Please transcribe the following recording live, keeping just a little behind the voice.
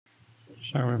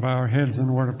Shall we bow our heads in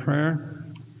a word of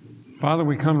prayer? Father,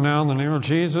 we come now in the name of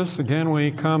Jesus. Again,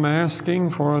 we come asking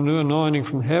for a new anointing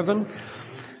from heaven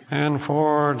and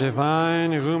for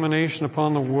divine illumination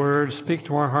upon the Word. Speak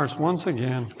to our hearts once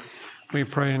again. We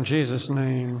pray in Jesus'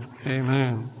 name.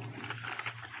 Amen.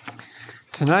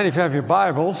 Tonight, if you have your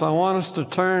Bibles, I want us to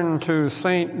turn to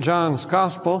St. John's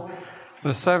Gospel,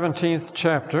 the 17th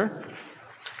chapter,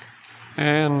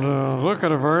 and look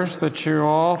at a verse that you're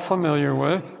all familiar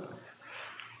with.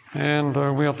 And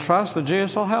we'll trust that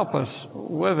Jesus will help us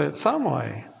with it some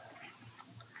way.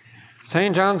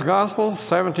 St. John's Gospel,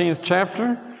 17th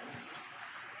chapter,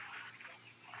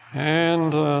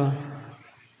 and the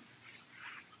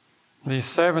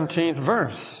 17th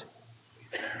verse.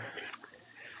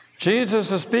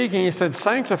 Jesus is speaking. He said,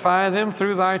 "Sanctify them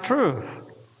through thy truth.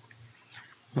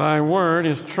 Thy word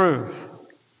is truth."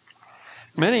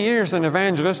 Many years in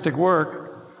evangelistic work,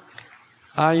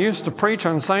 I used to preach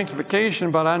on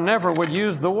sanctification, but I never would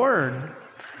use the word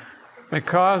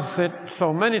because it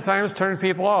so many times turned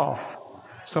people off.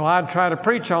 So I'd try to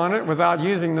preach on it without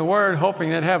using the word,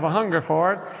 hoping they'd have a hunger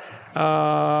for it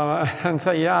and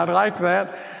say, yeah, I'd like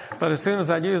that. But as soon as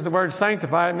I'd use the word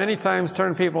sanctify, it many times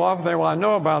turned people off and say, well, I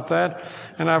know about that,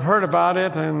 and I've heard about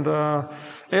it, and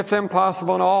it's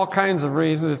impossible, and all kinds of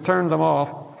reasons. It's turned them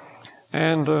off.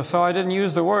 And so I didn't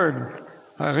use the word.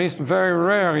 At least very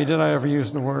rarely did I ever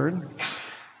use the word.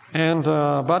 And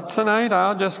but tonight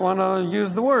I'll just want to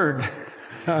use the word.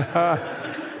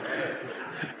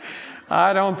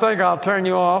 I don't think I'll turn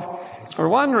you off. For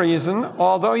one reason,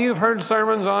 although you've heard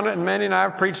sermons on it, and many and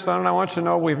I've preached on it, I want you to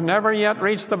know we've never yet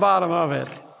reached the bottom of it.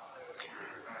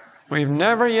 We've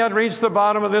never yet reached the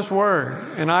bottom of this word.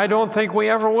 And I don't think we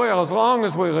ever will. As long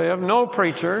as we live, no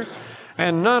preacher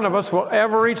and none of us will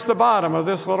ever reach the bottom of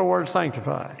this little word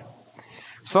sanctify.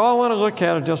 So I want to look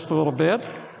at it just a little bit.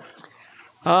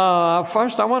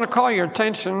 First, I want to call your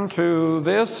attention to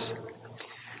this,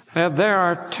 that there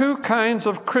are two kinds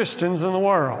of Christians in the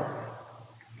world.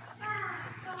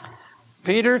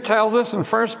 Peter tells us in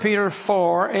 1 Peter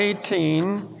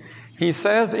 4:18, he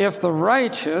says, if the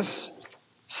righteous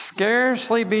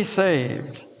scarcely be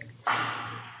saved.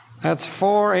 That's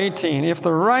 4:18. If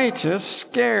the righteous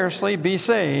scarcely be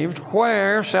saved,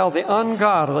 where shall the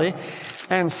ungodly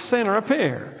and sinner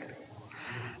appear?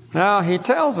 Now, he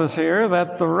tells us here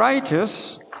that the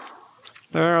righteous,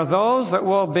 there are those that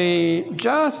will be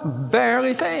just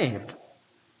barely saved.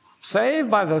 Saved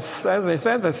by as they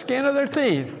said, the skin of their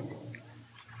teeth.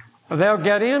 They'll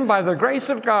get in by the grace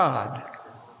of God.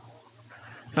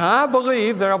 Now, I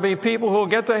believe there'll be people who will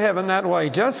get to heaven that way,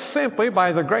 just simply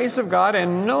by the grace of God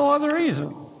and no other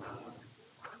reason.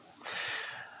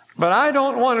 But I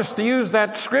don't want us to use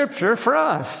that scripture for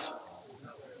us.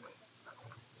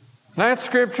 That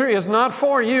scripture is not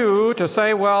for you to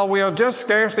say, well, we'll just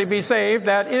scarcely be saved.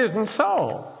 That isn't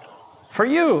so. For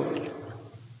you.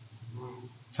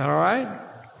 Is that all right?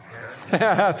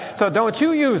 So don't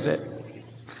you use it.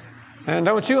 And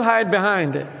don't you hide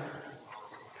behind it.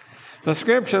 The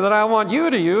scripture that I want you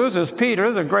to use is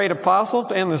Peter, the great apostle,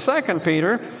 in the 2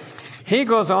 Peter. He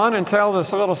goes on and tells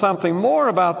us a little something more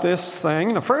about this thing.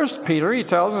 In the 1 Peter, he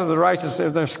tells us the righteous,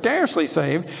 if they're scarcely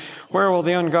saved, where will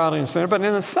the ungodly and sinner? But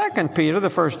in the 2 Peter, the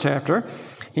first chapter,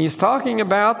 he's talking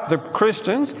about the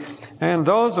Christians and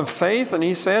those of faith. And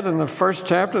he said in the first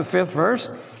chapter, the 5th verse,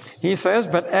 he says,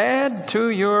 but add to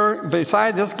your,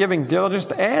 beside this giving diligence,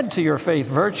 to add to your faith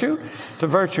virtue, to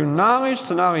virtue knowledge,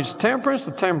 to knowledge temperance,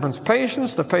 to temperance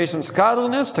patience, to patience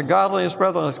godliness, to godliness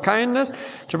brotherly kindness,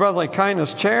 to brotherly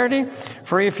kindness charity.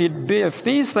 For if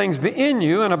these things be in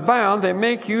you and abound, they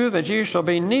make you that you shall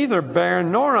be neither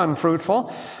barren nor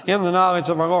unfruitful in the knowledge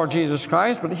of our Lord Jesus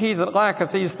Christ. But he that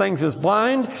lacketh these things is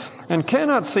blind, and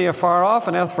cannot see afar off,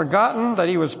 and hath forgotten that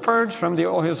he was purged from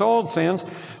his old sins.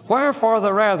 Wherefore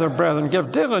the rather, brethren,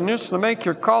 give diligence to make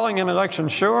your calling and election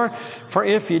sure. For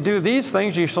if ye do these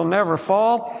things, ye shall never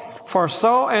fall. For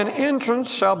so an entrance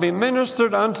shall be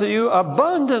ministered unto you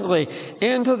abundantly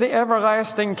into the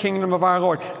everlasting kingdom of our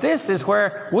Lord. This is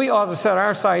where we ought to set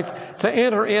our sights, to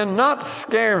enter in, not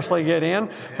scarcely get in,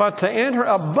 but to enter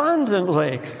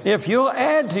abundantly. If you'll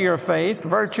add to your faith,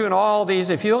 virtue, and all these,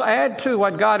 if you'll add to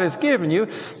what God has given you,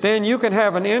 then you can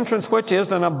have an entrance which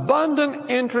is an abundant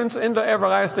entrance into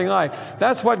everlasting life.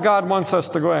 That's what God wants us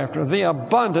to go after, the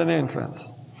abundant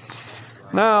entrance.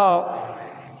 Now,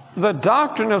 the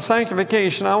doctrine of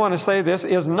sanctification, I want to say this,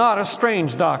 is not a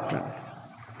strange doctrine.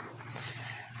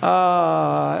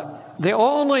 The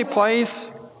only place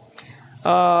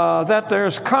that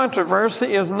there's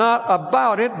controversy is not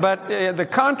about it, but the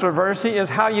controversy is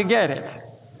how you get it.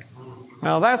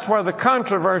 Now, that's where the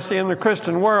controversy in the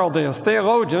Christian world is.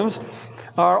 Theologians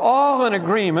are all in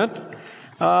agreement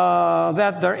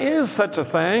that there is such a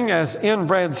thing as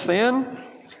inbred sin,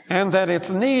 and that it's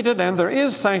needed, and there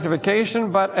is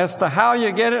sanctification, but as to how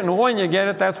you get it and when you get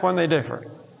it, that's when they differ.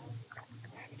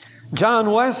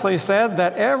 John Wesley said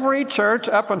that every church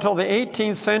up until the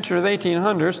 18th century, the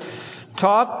 1800s,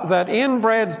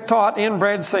 taught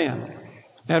inbred sin.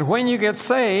 That when you get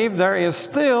saved, there is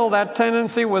still that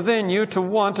tendency within you to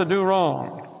want to do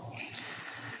wrong.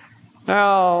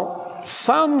 Now,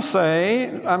 some say,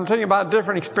 I'm telling you about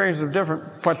different experiences of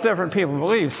what different people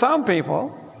believe. Some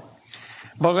people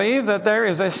believe that there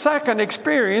is a second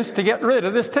experience to get rid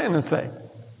of this tendency.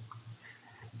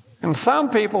 And some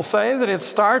people say that it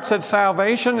starts at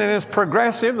salvation and is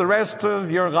progressive the rest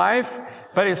of your life,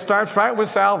 but it starts right with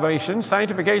salvation.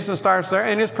 Sanctification starts there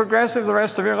and is progressive the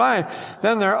rest of your life.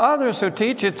 Then there are others who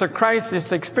teach it's a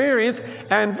crisis experience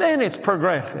and then it's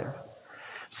progressive.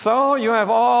 So you have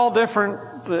all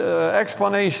different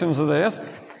explanations of this.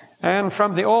 And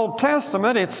from the Old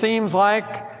Testament, it seems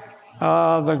like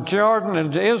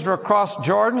Israel crossed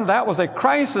Jordan. That was a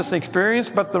crisis experience,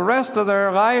 but the rest of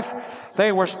their life,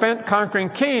 they were spent conquering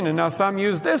Canaan. Now, some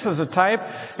use this as a type,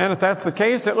 and if that's the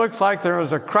case, it looks like there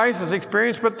was a crisis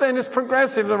experience, but then it's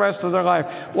progressive the rest of their life.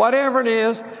 Whatever it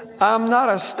is, I'm not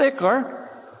a stickler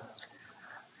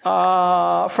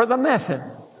for the method.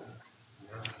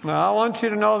 Now, I want you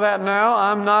to know that now.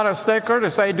 I'm not a stickler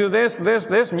to say do this, this,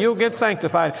 this, and you'll get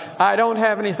sanctified. I don't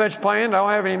have any such plan. I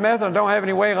don't have any method. I don't have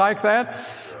any way like that.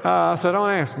 So don't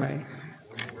ask me.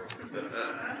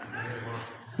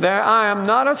 I am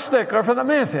not a stickler for the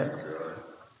method.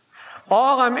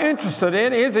 All I'm interested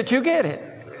in is that you get it.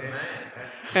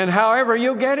 And however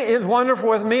you get it is wonderful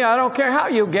with me. I don't care how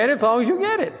you get it as long as you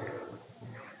get it.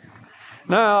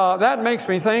 Now, that makes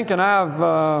me think, and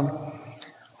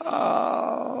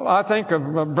I think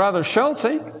of Brother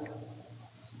Schultze.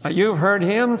 You've heard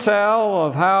him tell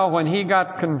of how when he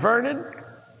got converted,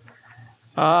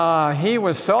 he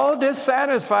was so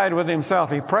dissatisfied with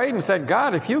himself. He prayed and said,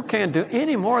 God, if you can't do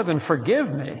any more than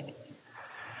forgive me,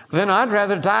 then I'd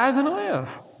rather die than live.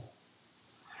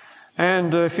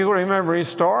 And if you remember his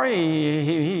story,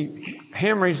 he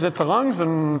hemorrhaged at the lungs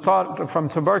and thought from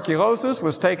tuberculosis,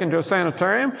 was taken to a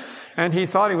sanitarium, and he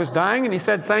thought he was dying, and he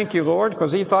said, thank you, Lord,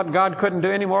 because he thought God couldn't do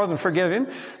any more than forgive him.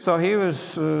 So he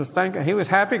was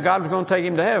happy God was going to take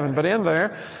him to heaven. But in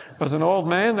there was an old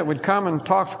man that would come and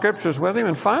talk scriptures with him,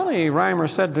 and finally Reimer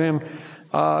said to him,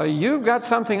 you've got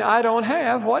something I don't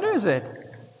have. What is it?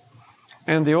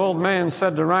 And the old man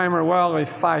said to Reimer, well,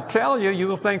 if I tell you,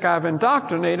 you'll think I've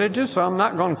indoctrinated you, so I'm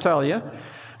not going to tell you.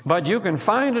 But you can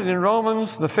find it in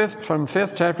Romans, from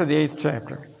 5th chapter to the 8th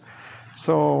chapter.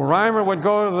 So Reimer would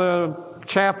go to the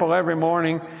chapel every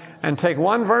morning and take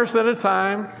one verse at a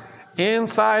time,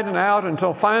 inside and out,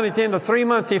 until finally at the end of 3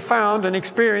 months he found an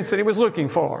experience that he was looking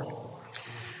for.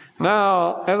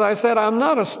 Now, as I said, I'm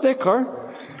not a stickler.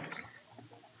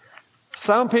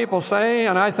 Some people say,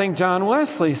 and I think John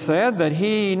Wesley said, that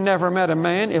he never met a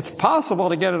man. It's possible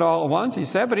to get it all at once, he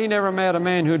said, but he never met a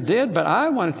man who did. But I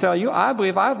want to tell you, I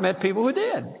believe I've met people who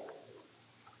did.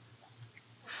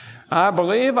 I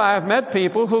believe I've met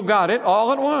people who got it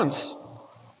all at once.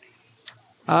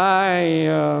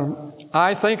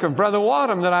 I think of Brother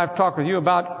Wadham that I've talked with you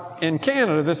about in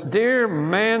Canada, this dear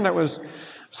man that was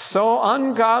so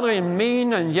ungodly and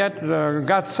mean, and yet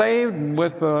got saved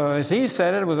with, as he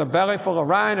said it, with a belly full of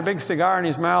rye and a big cigar in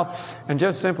his mouth, and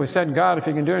just simply said, God, if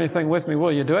you can do anything with me,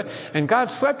 will you do it? And God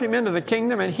swept him into the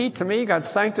kingdom, and he, to me, got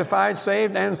sanctified,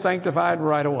 saved, and sanctified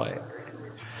right away.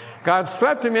 God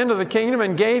swept him into the kingdom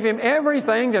and gave him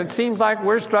everything that it seems like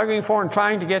we're struggling for and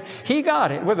trying to get. He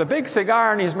got it with a big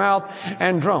cigar in his mouth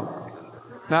and drunk.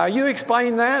 Now, you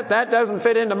explain that. That doesn't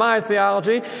fit into my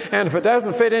theology. And if it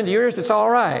doesn't fit into yours, it's all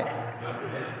right.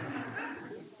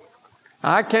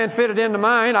 I can't fit it into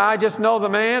mine. I just know the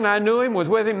man. I knew him, was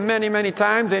with him many, many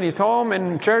times in his home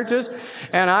and in churches.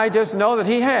 And I just know that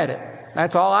he had it.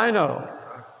 That's all I know.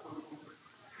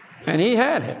 And he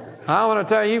had it. I want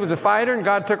to tell you, he was a fighter, and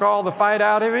God took all the fight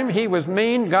out of him. He was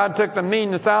mean. God took the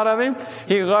meanness out of him.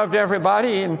 He loved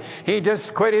everybody, and he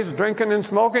just quit his drinking and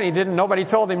smoking. Nobody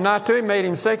told him not to. He made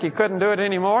him sick. He couldn't do it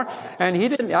anymore. And he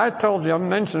didn't, I told you, I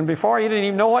mentioned before, he didn't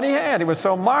even know what he had. It was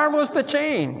so marvelous, the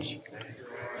change.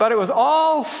 But it was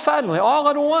all suddenly, all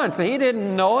at once. He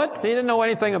didn't know it. He didn't know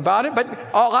anything about it.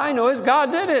 But all I know is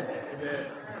God did it.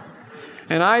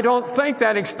 And I don't think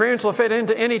that experience will fit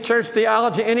into any church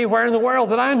theology anywhere in the world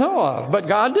that I know of. But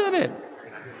God did it.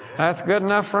 That's good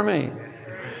enough for me.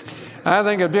 I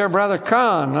think of dear Brother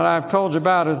Kahn that I've told you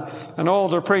about. an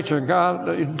older preacher,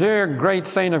 a dear great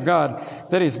saint of God,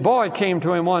 that his boy came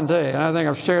to him one day. And I think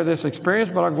I've shared this experience,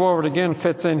 but I'll go over it again,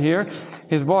 fits in here.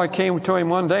 His boy came to him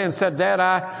one day and said, Dad,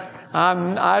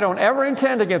 I don't ever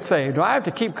intend to get saved. Do I have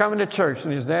to keep coming to church?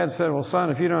 And his dad said, well, son,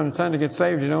 if you don't intend to get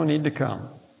saved, you don't need to come.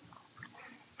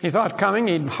 He thought coming,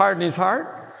 he'd harden his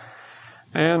heart.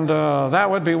 And that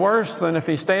would be worse than if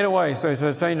he stayed away. So he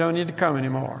said, son, you don't need to come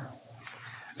anymore.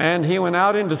 And he went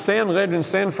out into sin, lived in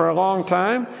sin for a long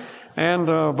time. And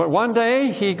but one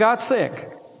day he got sick.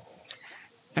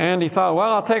 And he thought,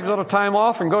 well, I'll take a little time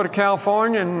off and go to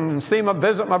California and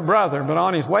visit my brother. But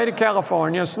on his way to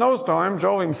California, a snowstorm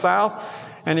drove him south.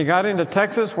 And he got into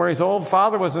Texas where his old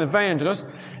father was an evangelist.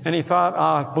 And he thought,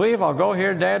 I believe I'll go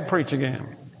hear Dad preach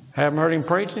again. Haven't heard him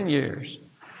preach in years.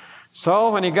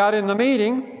 So when he got in the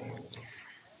meeting,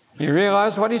 he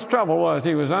realized what his trouble was.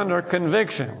 He was under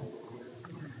conviction.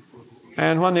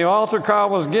 And when the altar call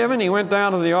was given, he went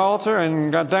down to the altar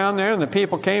and got down there, and the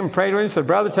people came and prayed with him. He said,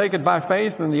 brother, take it by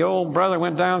faith. And the old brother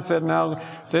went down and said, now,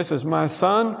 this is my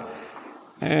son,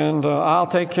 and I'll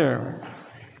take care of him.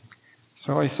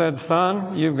 So he said,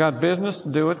 son, you've got business to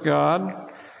do with God,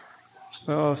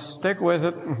 so stick with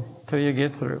it until you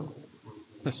get through.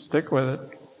 Just stick with it.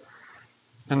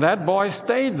 And that boy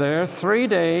stayed there 3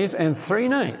 days and 3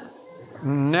 nights.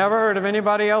 Never heard of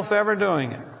anybody else ever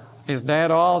doing it. His dad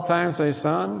all the time says,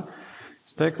 son,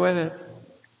 stick with it.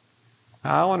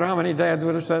 I wonder how many dads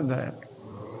would have said that.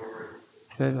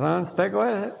 He said, son, stick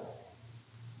with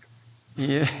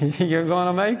it. You're going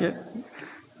to make it.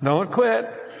 Don't quit.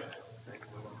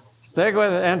 Stick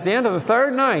with it. And at the end of the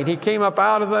 3rd night, he came up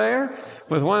out of there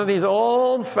with one of these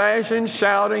old-fashioned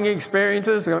shouting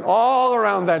experiences, going all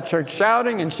around that church,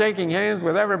 shouting and shaking hands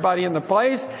with everybody in the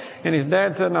place. And his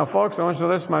dad said, now, folks, I want you to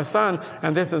listen to my son,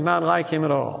 and this is not like him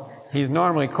at all. He's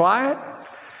normally quiet,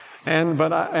 and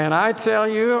I tell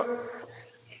you,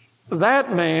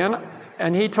 that man,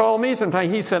 and he told me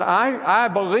sometimes, he said, I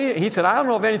believe, he said, I don't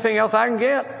know of anything else I can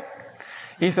get.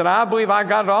 He said, I believe I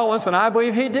got it all once, and I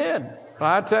believe he did.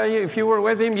 I tell you, if you were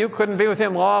with him, you couldn't be with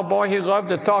him. Oh, boy, he loved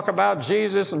to talk about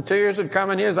Jesus, and tears would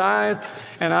come in his eyes.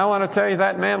 And I want to tell you,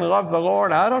 that man loved the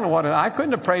Lord. I don't know I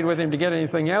couldn't have prayed with him to get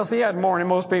anything else. He had more than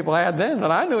most people had then that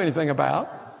I knew anything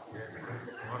about.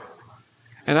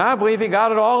 And I believe he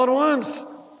got it all at once.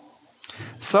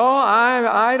 So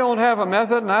I don't have a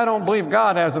method, and I don't believe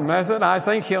God has a method. I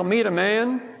think he'll meet a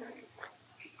man.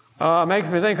 Makes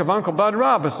me think of Uncle Bud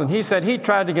Robinson. He said he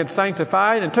tried to get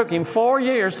sanctified and took him 4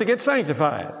 years to get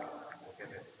sanctified.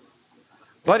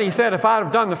 But he said, if I'd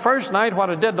have done the first night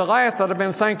what I did the last, I'd have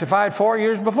been sanctified 4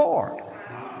 years before.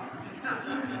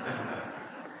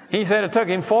 He said it took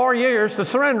him 4 years to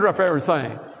surrender up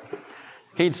everything.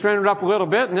 He'd surrender up a little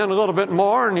bit and then a little bit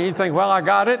more, and he'd think, well, I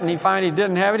got it, and he'd find he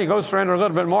didn't have it. He'd go surrender a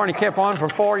little bit more, and he kept on for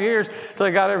 4 years till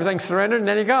he got everything surrendered, and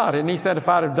then he got it. And he said, if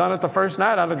I'd have done it the first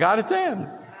night, I'd have got it then.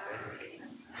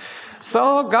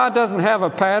 So God doesn't have a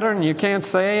pattern. I can't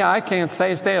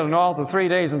say stay at an altar 3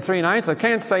 days and 3 nights. I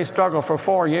can't say struggle for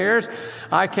 4 years.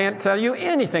 I can't tell you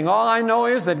anything. All I know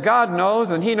is that God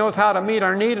knows, and he knows how to meet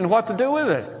our need and what to do with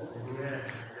us.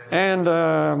 And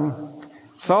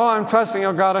so I'm trusting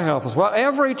God to help us. Well,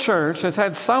 every church has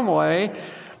had some way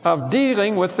of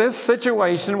dealing with this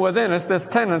situation within us, this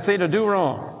tendency to do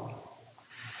wrong.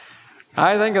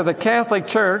 I think of the Catholic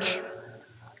Church.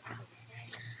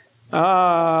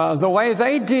 The way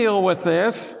they deal with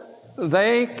this,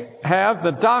 they have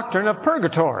the doctrine of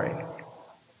purgatory.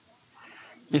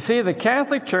 You see, the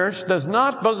Catholic Church does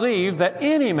not believe that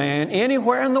any man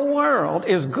anywhere in the world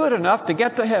is good enough to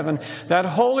get to heaven, that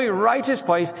holy, righteous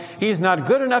place. He's not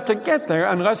good enough to get there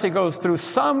unless he goes through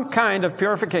some kind of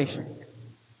purification.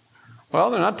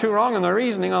 Well, they're not too wrong in their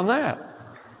reasoning on that.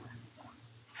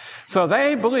 So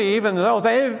they believe, and though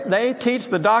they teach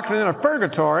the doctrine of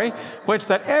purgatory, which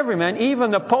that every man,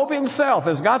 even the Pope himself,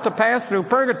 has got to pass through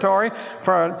purgatory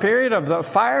for a period of the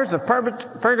fires of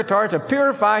purgatory to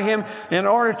purify him in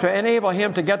order to enable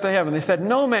him to get to heaven. They said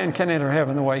no man can enter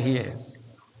heaven the way he is.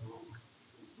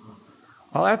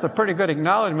 Well, that's a pretty good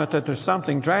acknowledgement that there's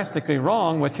something drastically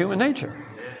wrong with human nature.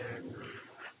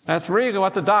 That's really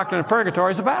what the doctrine of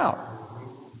purgatory is about.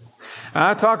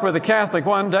 I talked with a Catholic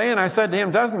one day, and I said to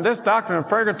him, doesn't this doctrine of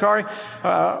purgatory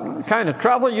kind of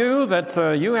trouble you,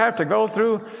 that you have to go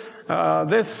through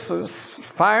this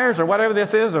fires or whatever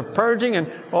this is of purging?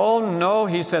 And, oh, no,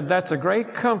 he said, that's a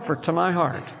great comfort to my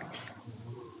heart.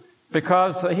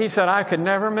 Because he said, I could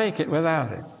never make it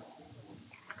without it.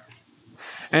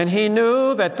 And he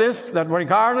knew that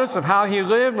regardless of how he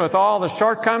lived, with all the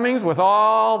shortcomings, with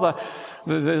all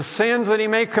the sins that he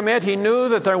may commit, he knew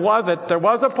that there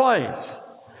was a place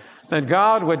that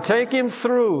God would take him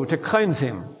through to cleanse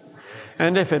him.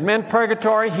 And if it meant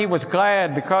purgatory, he was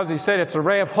glad, because he said, it's a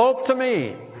ray of hope to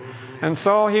me. And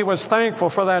so he was thankful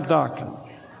for that doctrine.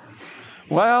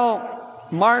 Well,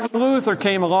 Martin Luther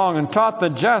came along and taught the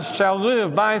just shall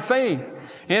live by faith.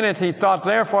 In it, he thought,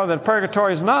 therefore, that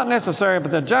purgatory is not necessary,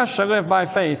 but the just shall live by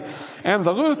faith. And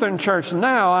the Lutheran Church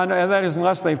now, that is,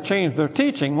 unless they've changed their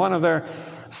teaching, one of their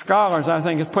scholars, I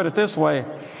think, has put it this way,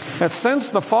 that since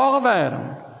the fall of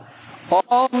Adam,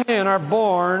 all men are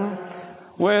born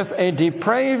with a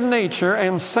depraved nature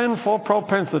and sinful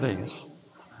propensities.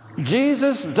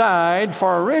 Jesus died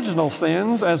for original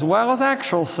sins as well as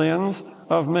actual sins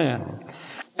of men,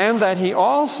 and that he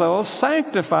also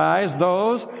sanctifies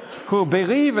those who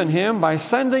believe in him by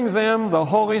sending them the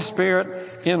Holy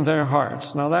Spirit in their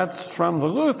hearts. Now that's from the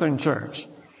Lutheran Church.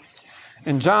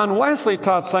 And John Wesley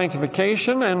taught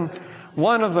sanctification, and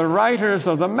one of the writers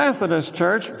of the Methodist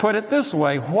Church put it this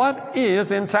way: what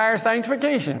is entire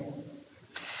sanctification?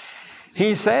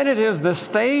 He said it is the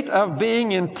state of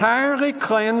being entirely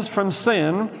cleansed from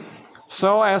sin,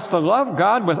 so as to love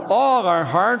God with all our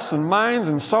hearts and minds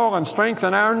and soul and strength,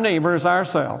 and our neighbors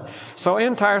ourselves. So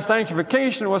entire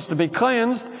sanctification was to be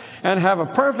cleansed and have a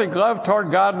perfect love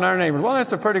toward God and our neighbors. Well,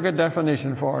 that's a pretty good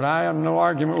definition for it. I have no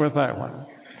argument with that one.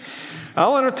 I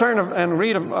want to turn and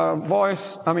read a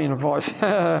voice in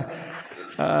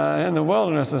the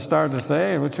wilderness, I started to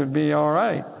say, which would be all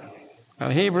right.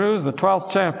 Hebrews, the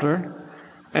 12th chapter,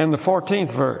 and the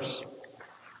 14th verse.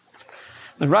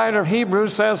 The writer of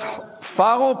Hebrews says,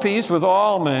 follow peace with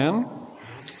all men,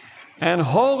 and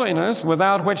holiness,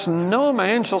 without which no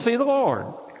man shall see the Lord.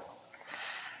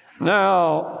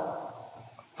 Now,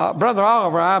 Brother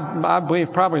Oliver, I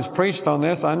believe, probably has preached on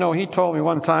this. I know he told me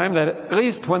one time that at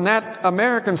least when that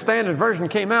American Standard Version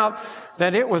came out,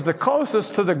 that it was the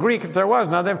closest to the Greek that there was.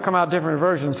 Now, they've come out different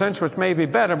versions since, which may be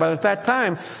better, but at that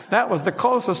time, that was the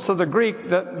closest to the Greek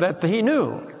that he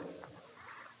knew.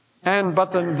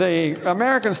 But the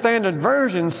American Standard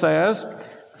Version says,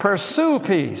 pursue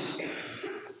peace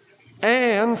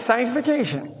and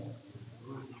sanctification,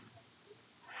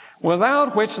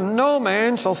 without which no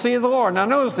man shall see the Lord. Now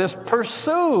notice this,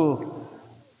 pursue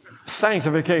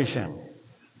sanctification.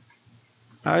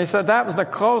 Now he said that was the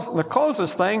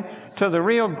closest thing to the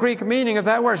real Greek meaning of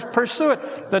that word. Pursue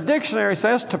it. The dictionary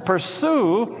says to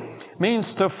pursue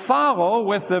means to follow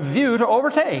with the view to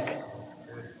overtake.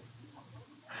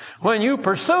 When you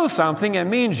pursue something, it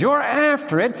means you're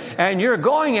after it, and you're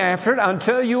going after it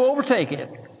until you overtake it.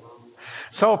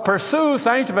 So pursue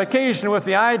sanctification with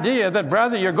the idea that,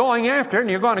 brother, you're going after it, and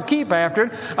you're going to keep after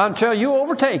it until you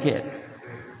overtake it.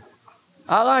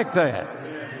 I like that.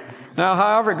 Now,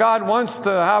 however God wants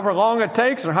to, however long it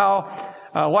takes, or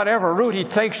whatever route he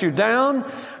takes you down,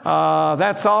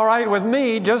 that's all right with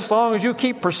me, just as long as you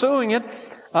keep pursuing it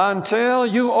until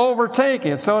you overtake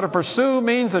it. So to pursue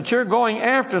means that you're going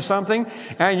after something,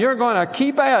 and you're going to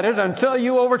keep at it until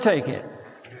you overtake it.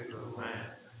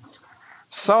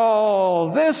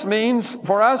 So this means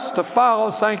for us to follow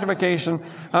sanctification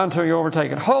until you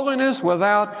overtake it. Holiness,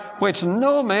 without which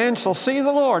no man shall see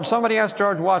the Lord. Somebody asked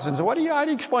George Watson, so how do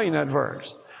you explain that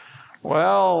verse?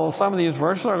 Well, some of these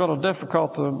verses are a little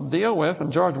difficult to deal with,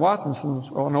 and George Watson's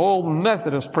an old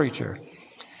Methodist preacher.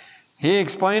 He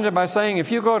explained it by saying,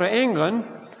 if you go to England,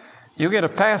 you get a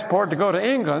passport to go to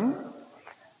England.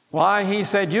 Why, he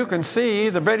said, you can see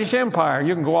the British Empire.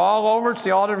 You can go all over, see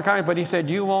all different kinds, but he said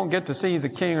you won't get to see the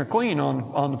king or queen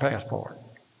on the passport.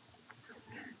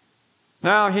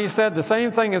 Now, he said the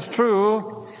same thing is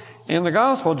true in the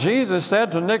gospel. Jesus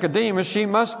said to Nicodemus, she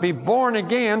must be born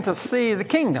again to see the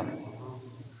kingdom.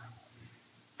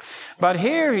 But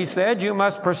here he said, you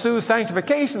must pursue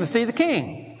sanctification to see the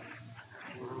king.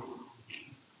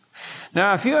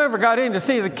 Now, if you ever got in to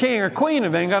see the king or queen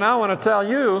of England, I want to tell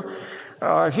you,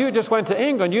 if you just went to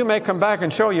England, you may come back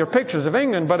and show your pictures of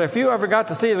England, but if you ever got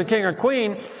to see the king or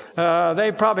queen,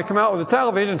 they'd probably come out with a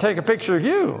television and take a picture of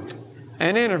you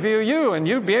and interview you, and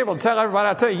you'd be able to tell everybody.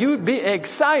 I tell you, you'd be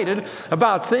excited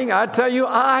about seeing. I tell you,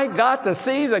 I got to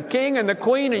see the king and the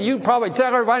queen, and you'd probably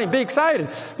tell everybody and be excited.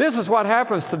 This is what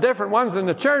happens to different ones in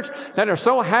the church that are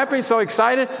so happy, so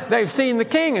excited, they've seen the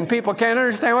king, and people can't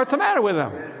understand what's the matter with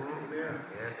them.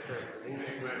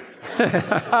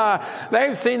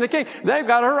 They've seen the king. They've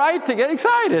got a right to get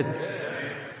excited.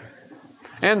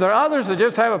 And there are others that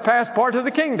just have a passport to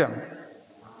the kingdom.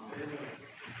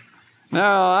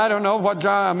 Now, I don't know what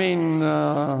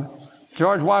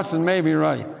George Watson may be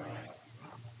right.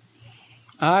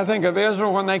 I think of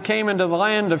Israel when they came into the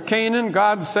land of Canaan.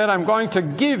 God said, I'm going to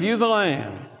give you the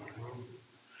land.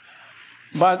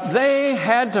 But they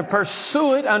had to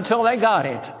pursue it until they got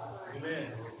it.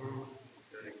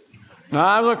 Now,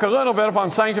 I look a little bit upon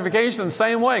sanctification the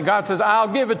same way. God says, I'll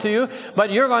give it to you, but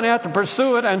you're going to have to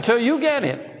pursue it until you get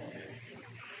it.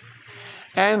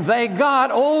 And they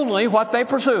got only what they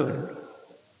pursued.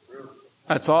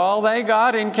 That's all they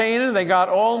got in Canaan. They got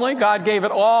only, God gave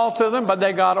it all to them, but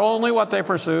they got only what they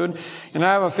pursued. And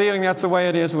I have a feeling that's the way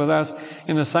it is with us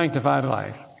in the sanctified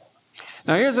life.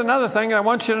 Now, here's another thing I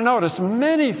want you to notice.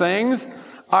 Many things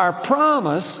are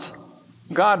promised.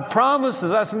 God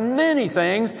promises us many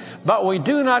things, but we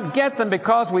do not get them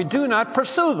because we do not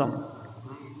pursue them.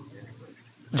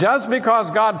 Just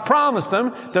because God promised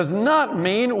them does not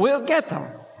mean we'll get them.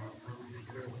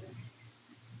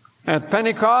 At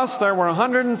Pentecost, there were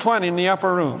 120 in the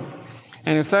upper room.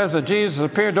 And it says that Jesus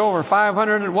appeared to over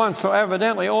 500 at once, so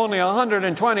evidently only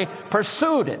 120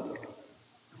 pursued it.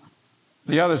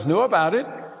 The others knew about it.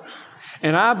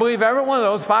 And I believe every one of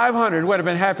those 500 would have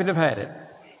been happy to have had it.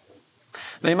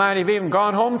 They might have even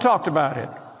gone home and talked about it.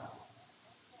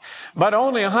 But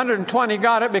only 120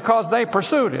 got it because they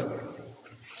pursued it.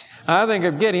 I think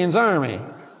of Gideon's army.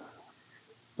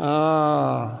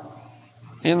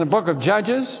 In the book of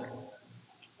Judges,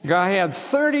 God had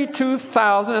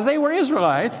 32,000, and they were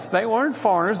Israelites. They weren't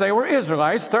foreigners. They were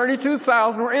Israelites.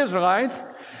 32,000 were Israelites.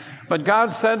 But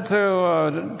God said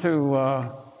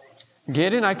to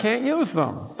Gideon, I can't use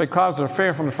them because they're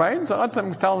fearful and afraid. So let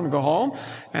them tell them to go home.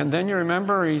 And then you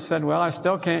remember he said, well, I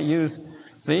still can't use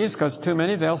these because too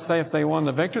many. They'll say if they won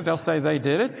the victory, they'll say they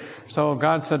did it. So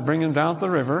God said, bring them down to the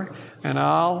river, and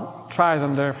I'll try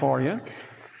them there for you.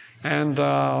 And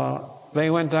they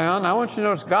went down. I want you to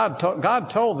notice God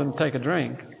told them to take a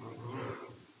drink.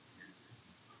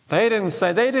 They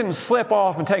didn't slip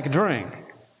off and take a drink.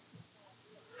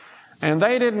 And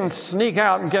they didn't sneak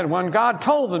out and get one. God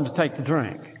told them to take the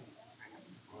drink.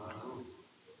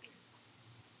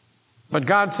 But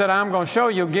God said, I'm going to show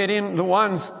you, Gideon, the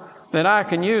ones that I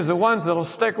can use, the ones that will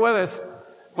stick with us.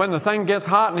 When the thing gets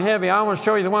hot and heavy, I want to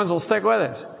show you the ones that will stick with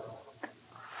us.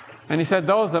 And he said,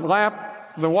 those that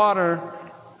lap the water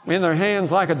in their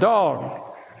hands like a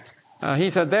dog.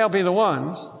 He said, they'll be the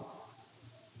ones.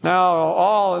 Now,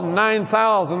 all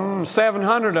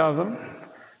 9,700 of them,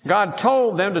 God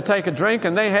told them to take a drink,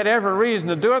 and they had every reason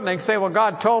to do it. And they say, well,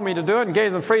 God told me to do it and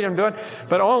gave them freedom to do it.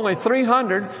 But only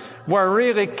 300 were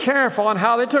really careful on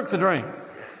how they took the drink.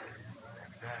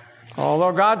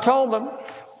 Although God told them.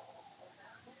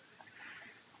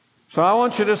 So I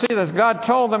want you to see this. God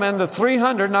told them, and the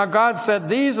 300, now God said,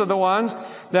 these are the ones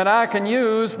that I can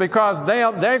use because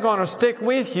they're going to stick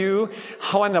with you.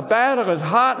 When the battle is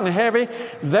hot and heavy,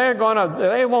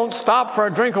 they won't stop for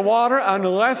a drink of water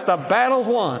unless the battle's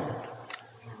won.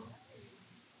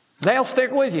 They'll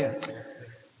stick with you.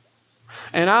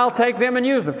 And I'll take them and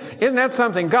use them. Isn't that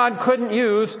something? God couldn't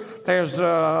use, there's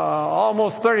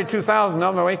almost 32,000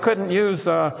 of them. He couldn't use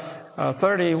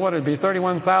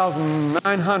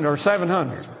 31,900 or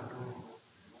 700.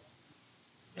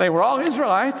 They were all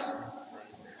Israelites.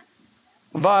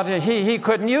 But he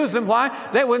couldn't use them. Why?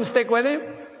 They wouldn't stick with him.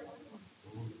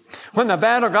 When the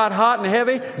battle got hot and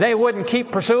heavy, they wouldn't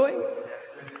keep pursuing.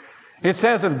 It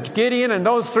says of Gideon and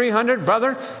those 300,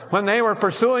 brother, when they were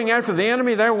pursuing after the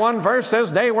enemy, their one verse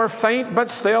says they were faint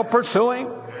but still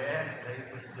pursuing.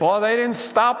 Boy, they didn't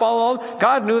stop all along.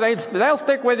 God knew they'll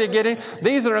stick with you, Gideon.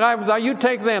 These are the guys, you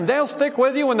take them. They'll stick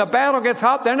with you when the battle gets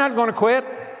hot. They're not going to quit.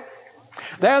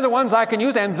 They're the ones I can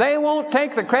use, and they won't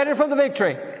take the credit for the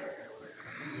victory.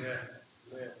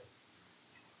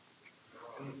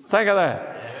 Think of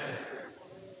that.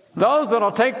 Those that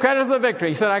will take credit for the victory.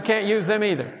 He said, I can't use them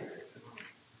either.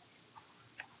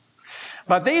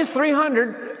 But these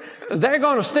 300, they're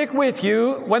going to stick with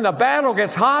you when the battle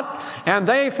gets hot and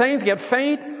things get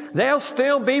faint. They'll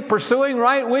still be pursuing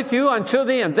right with you until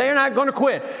the end. They're not going to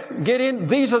quit. Get in.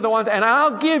 These are the ones, and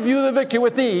I'll give you the victory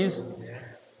with these.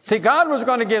 See, God was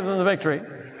going to give them the victory.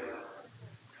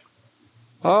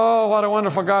 Oh, what a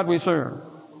wonderful God we serve.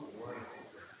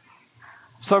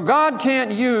 So God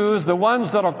can't use the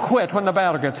ones that'll quit when the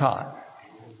battle gets hot.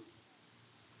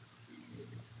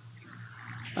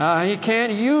 He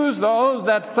can't use those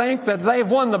that think that they've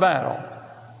won the battle.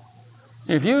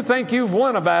 If you think you've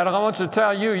won a battle, I want you to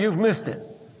tell you, you've missed it.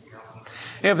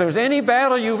 If there's any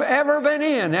battle you've ever been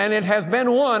in and it has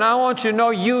been won, I want you to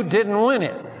know you didn't win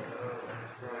it.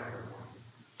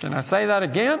 Can I say that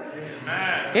again?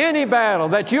 Amen. Any battle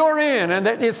that you're in and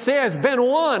that it says been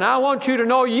won, I want you to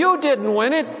know you didn't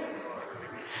win it.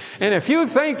 And if you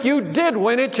think you did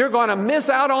win it, you're going to miss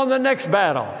out on the next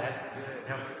battle.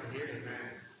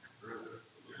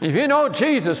 If you know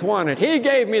Jesus won it, He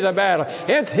gave me the battle,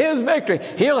 it's His victory.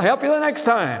 He'll help you the next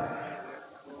time.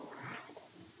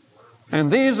 And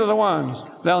these are the ones.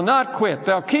 They'll not quit.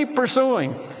 They'll keep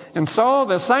pursuing. And so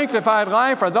the sanctified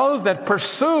life are those that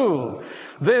pursue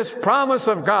this promise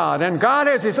of God. And God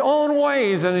has His own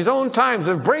ways and His own times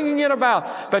of bringing it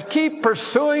about. But keep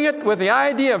pursuing it with the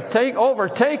idea of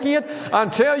overtaking it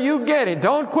until you get it.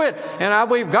 Don't quit. And I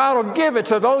believe God will give it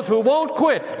to those who won't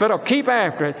quit, but will keep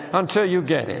after it until you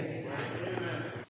get it.